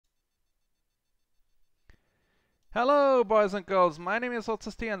Hello, boys and girls. My name is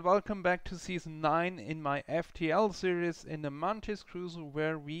Zoltan and welcome back to season 9 in my FTL series in the Mantis Cruiser,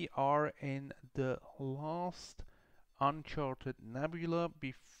 where we are in the last uncharted nebula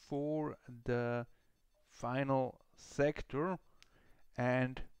before the final sector,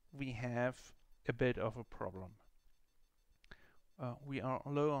 and we have a bit of a problem. We are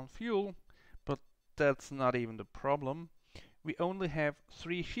low on fuel, but that's not even the problem. We only have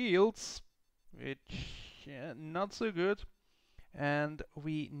 3 shields, which not so good, and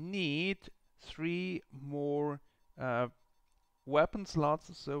we need 3 more weapon slots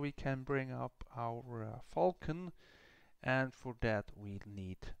so we can bring up our Falcon, and for that we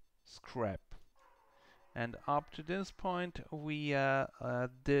need scrap. And up to this point we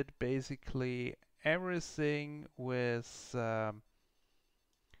did basically everything with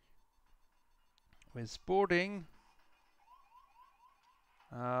boarding,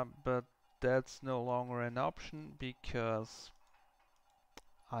 but that's no longer an option because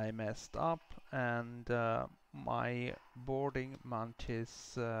I messed up and my boarding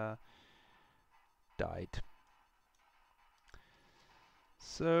Mantis died.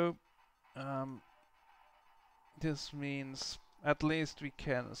 So this means at least we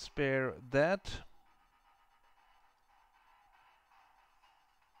can spare that.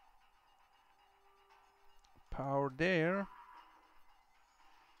 Power there.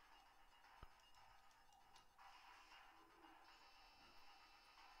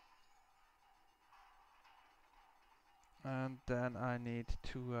 And then I need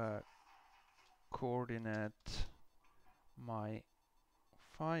to coordinate my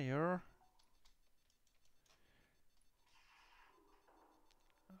fire.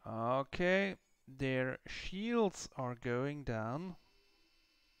 Okay, their shields are going down,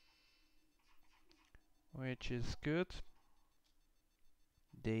 which is good.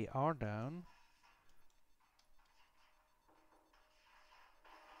 They are down.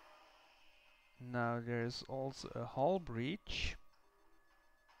 Now there's also a hull breach.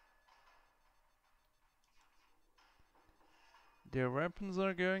 Their weapons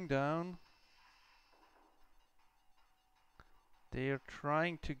are going down. They are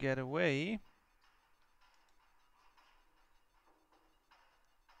trying to get away.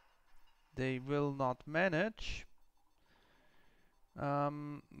 They will not manage.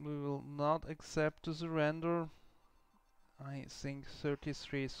 We will not accept to surrender. I think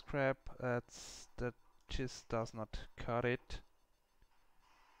 33 scrap, that just does not cut it.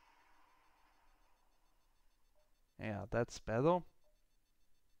 Yeah, that's better.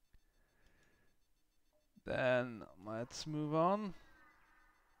 Then let's move on.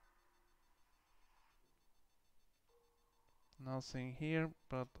 Nothing here,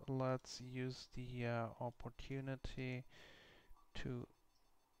 but let's use the opportunity to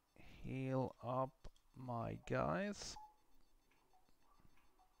heal up my guys.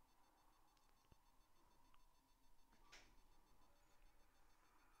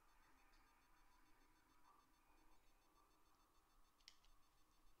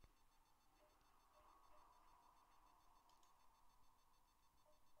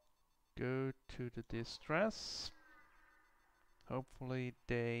 Go to the distress. Hopefully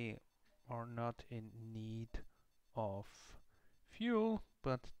they are not in need of fuel,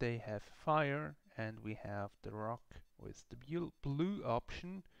 but they have fire, and we have the rock with the blue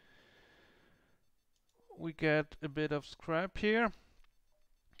option. We get a bit of scrap here.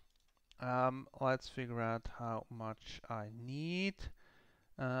 Let's figure out how much I need.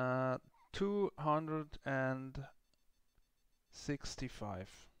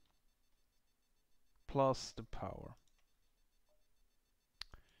 265 plus the power.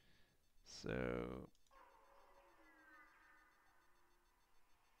 So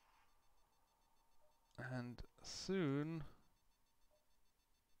and soon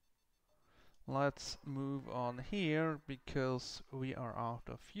let's move on here because we are out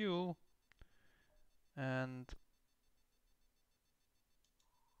of fuel, and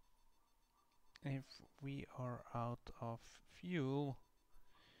if we are out of fuel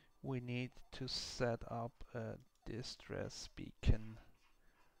we need to set up a distress beacon,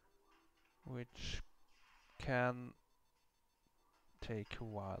 which can take a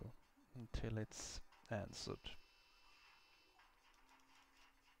while until it's answered.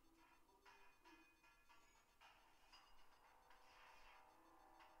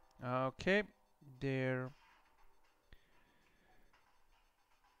 Okay, their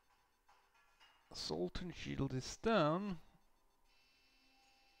Zoltan shield is down.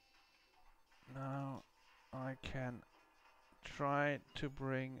 Now I can try to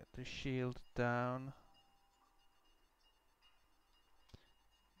bring the shield down.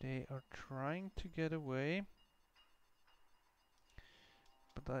 They are trying to get away.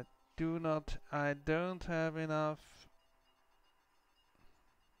 But I don't have enough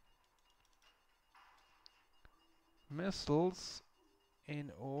missiles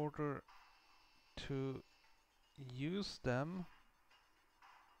in order to use them,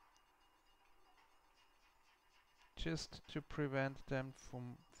 just to prevent them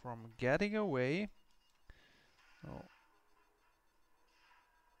from getting away. Oh.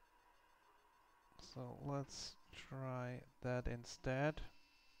 So let's try that instead.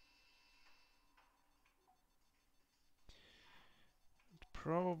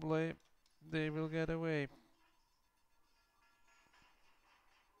 Probably they will get away.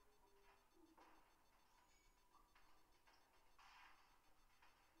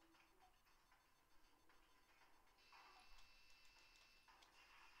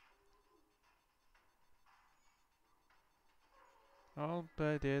 Oh,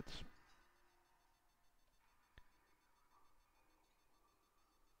 they did.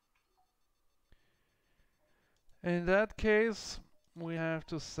 In that case, we have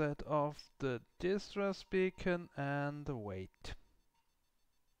to set off the distress beacon and wait.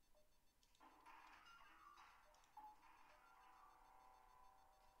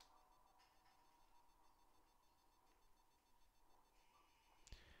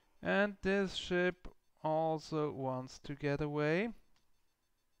 And this ship also wants to get away.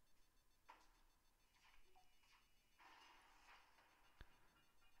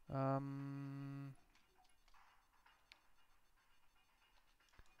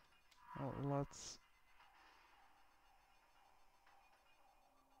 Well, let's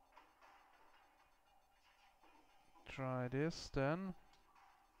try this then.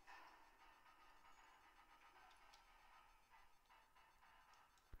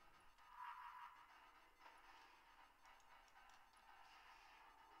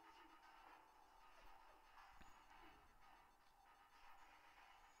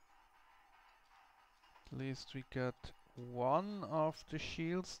 At least we got one of the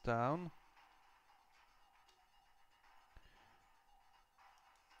shields down.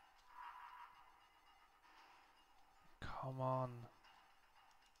 Come on.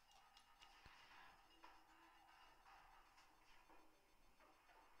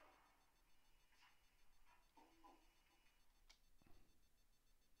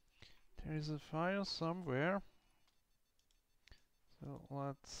 There is a fire somewhere. So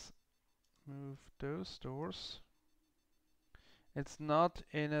let's move those doors. It's not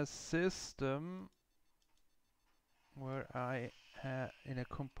in a system where I in a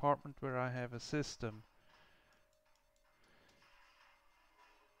compartment where I have a system.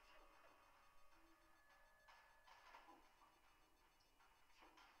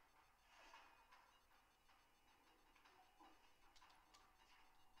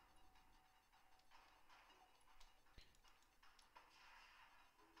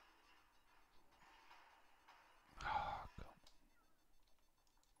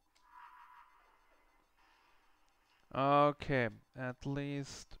 Okay, at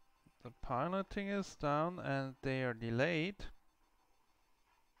least the piloting is down and they are delayed.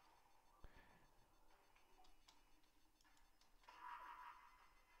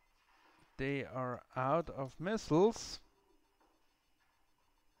 They are out of missiles.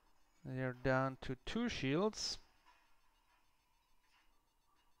 They are down to 2 shields.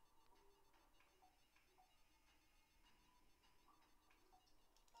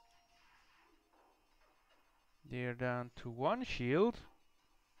 They are down to 1 shield.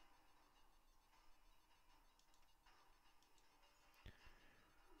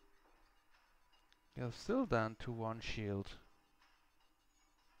 They're still down to 1 shield.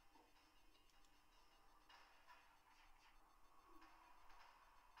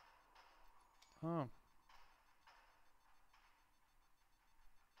 Oh.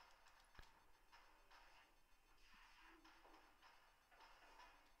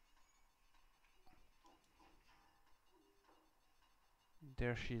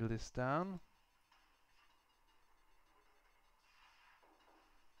 Their shield is down.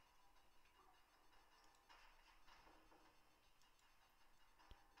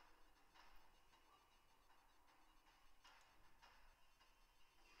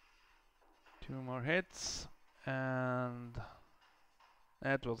 Two more hits, and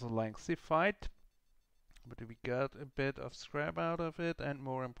that was a lengthy fight, but we got a bit of scrap out of it, and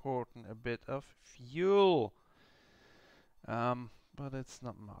more important, a bit of fuel. But it's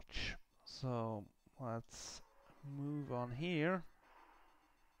not much. So let's move on here.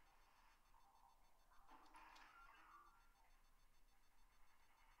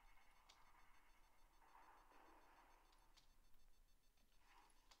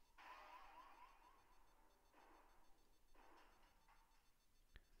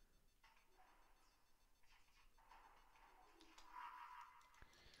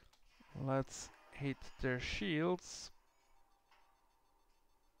 Let's hit their shields.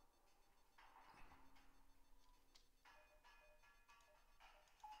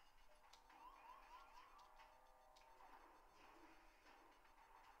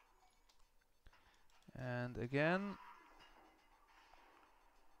 And again.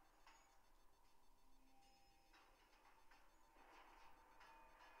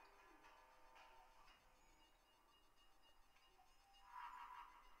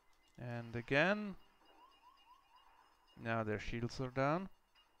 And again. Now their shields are down.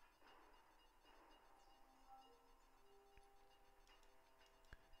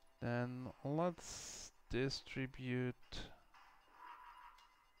 Then let's distribute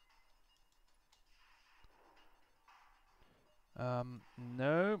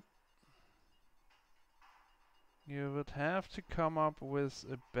no. You would have to come up with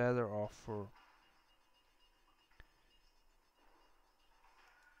a better offer.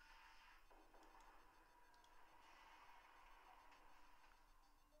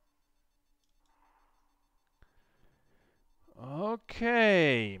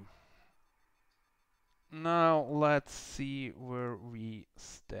 Okay. Now let's see where we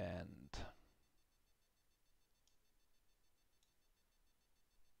stand.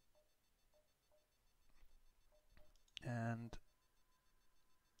 And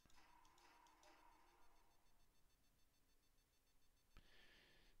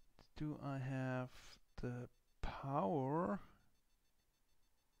do I have the power?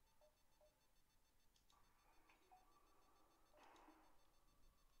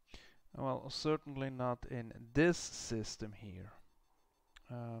 Well, certainly not in this system here.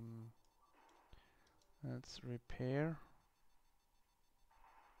 Let's repair.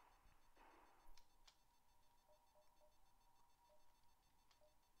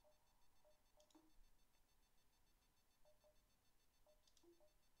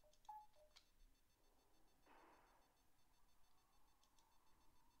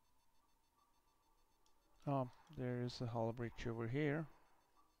 Oh, there is a hull breach over here.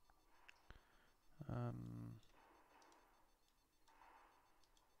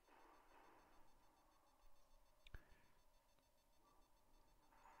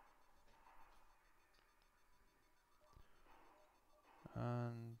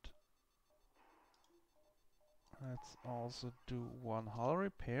 And let's also do one hull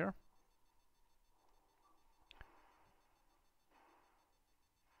repair.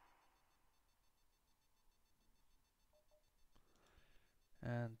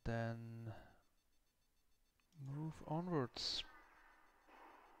 And then move onwards.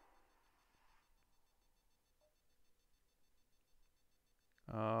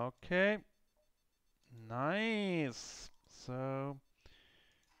 Okay, nice. So,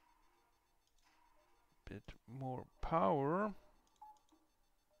 bit more power.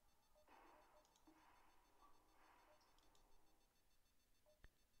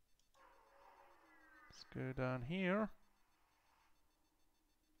 Let's go down here.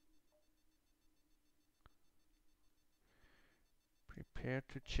 Prepare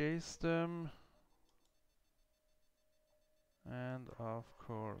to chase them. And of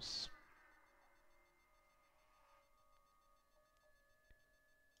course.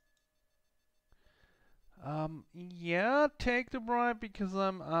 Yeah, take the bribe because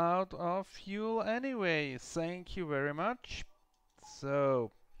I'm out of fuel anyway. Thank you very much.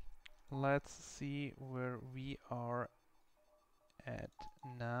 So, let's see where we are at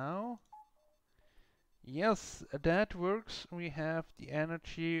now. Yes, that works. We have the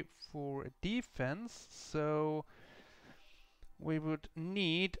energy for defense, so we would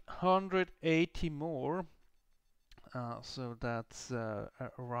need 180 more. So that's a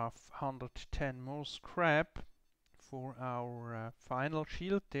rough 110 more scrap for our final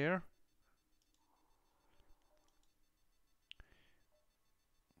shield there.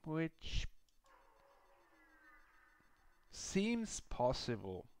 Which seems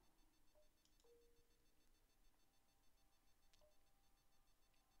possible.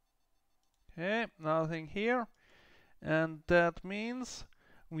 Okay, nothing here. And that means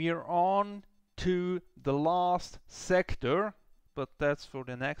we are on to the last sector, but that's for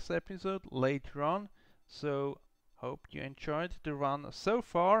the next episode later on. So hope you enjoyed the run so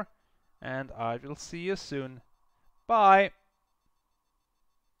far, and I will see you soon. Bye!